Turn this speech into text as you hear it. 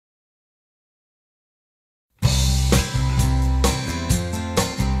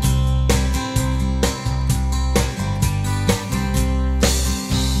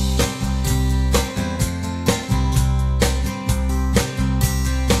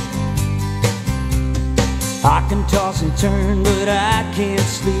I can toss and turn, but I can't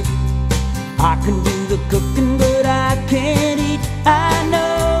sleep. I can do the cooking, but I can't eat. I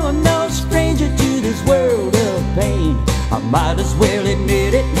know I'm no stranger to this world of pain. I might as well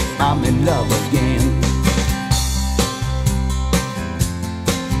admit it, I'm in love again.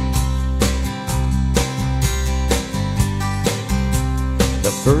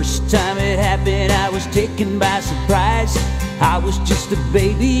 The first time it happened, I was taken by surprise. I was just a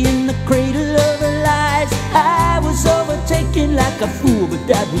baby in the cradle of her lies. I was overtaken like a fool, but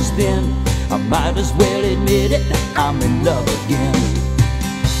that was then. I might as well admit it, I'm in love again.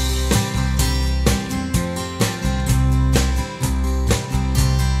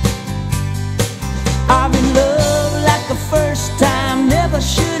 I'm in love like the first time, never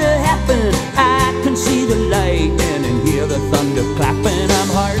should have happened. I can see the lightning and hear the thunder clapping. I'm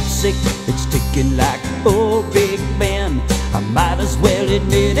heartsick, it's ticking like old Big Ben. I might as well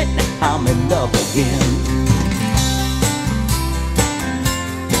admit it, I'm in love again.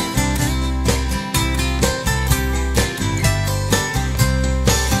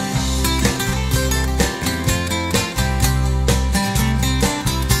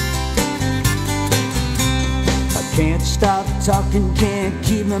 Can't stop talking, can't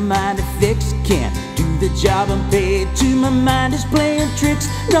keep my mind fixed. Can't do the job I'm paid to, my mind is playing tricks.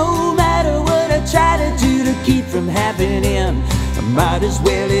 No matter what I try to do to keep from happening, I might as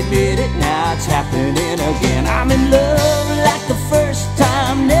well admit it, now it's happening again. I'm in love like the first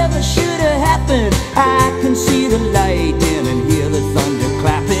time, never should have happened. I can see the lightning and hear the thunder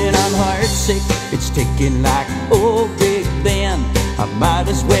clapping. I'm heartsick, it's ticking like old Big Ben. I might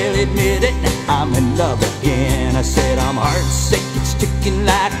as well admit it, I'm in love again. I said I'm heartsick, it's ticking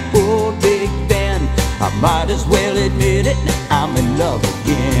like old Big Ben. I might as well admit it, I'm in love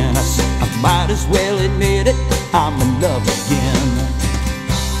again. I said I might as well admit it, I'm in love